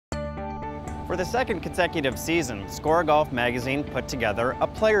For the second consecutive season, SCOREGolf magazine put together a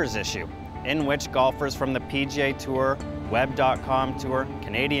players issue in which golfers from the PGA Tour, Web.com Tour,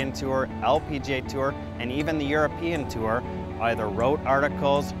 Canadian Tour, LPGA Tour, and even the European Tour either wrote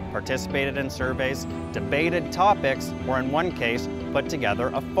articles, participated in surveys, debated topics, or in one case, put together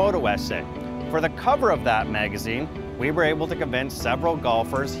a photo essay. For the cover of that magazine, we were able to convince several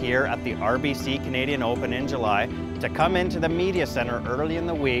golfers here at the RBC Canadian Open in July to come into the media center early in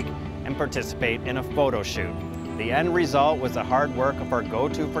the week and participate in a photo shoot. The end result was the hard work of our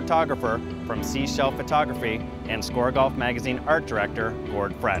go-to photographer from Seashell Photography and SCOREGolf magazine art director,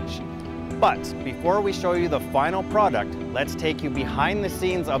 Gord French. But before we show you the final product, let's take you behind the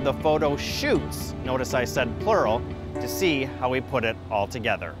scenes of the photo shoots, notice I said plural, to see how we put it all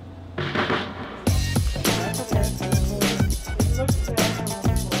together.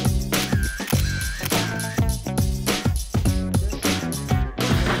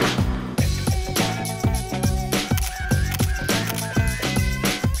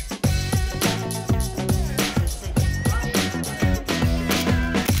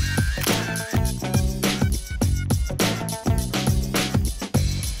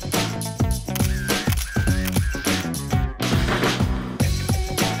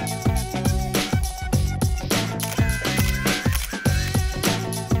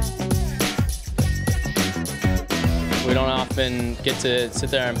 We don't often get to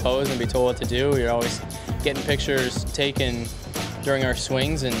sit there and pose and be told what to do. You're always getting pictures taken during our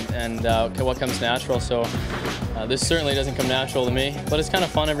swings and what comes natural. So this certainly doesn't come natural to me, but it's kind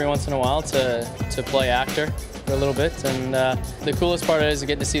of fun every once in a while to play actor for a little bit. And the coolest part is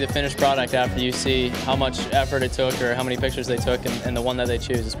getting to see the finished product after you see how much effort it took or how many pictures they took and the one that they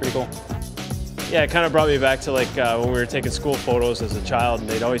choose. It's pretty cool. Yeah, it kind of brought me back to like when we were taking school photos as a child, and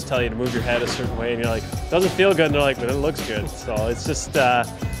they'd always tell you to move your head a certain way, and you're like, it doesn't feel good, and they're like, but it looks good. So it's just,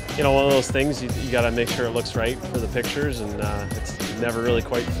 you know, one of those things, you got to make sure it looks right for the pictures, and it never really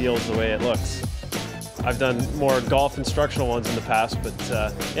quite feels the way it looks. I've done more golf instructional ones in the past, but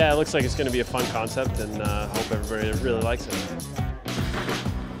yeah, it looks like it's going to be a fun concept, and I hope everybody really likes it.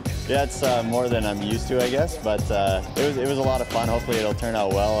 Yeah, it's more than I'm used to, I guess, but it was a lot of fun. Hopefully it'll turn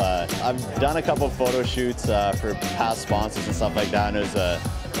out well. I've done a couple photo shoots for past sponsors and stuff like that, and it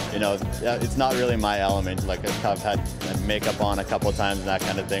was, you know, it's not really my element. Like I've had makeup on a couple times and that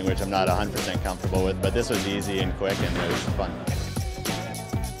kind of thing, which I'm not 100% comfortable with, but this was easy and quick, and it was fun.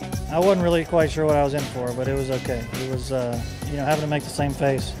 I wasn't really quite sure what I was in for, but it was okay. It was, you know, having to make the same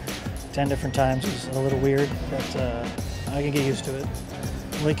face 10 different times is a little weird, but I can get used to it.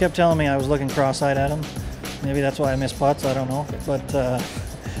 Well, he kept telling me I was looking cross-eyed at him. Maybe that's why I missed putts, I don't know. But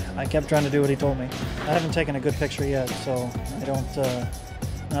I kept trying to do what he told me. I haven't taken a good picture yet, so I don't,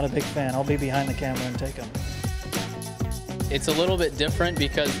 not a big fan. I'll be behind the camera and take them. It's a little bit different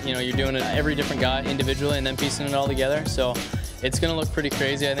because, you know, you're doing it every different guy individually and then piecing it all together. So it's going to look pretty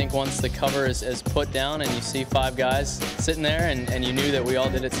crazy, I think, once the cover is put down and you see 5 guys sitting there and you knew that we all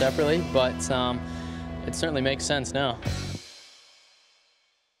did it separately. But it certainly makes sense now.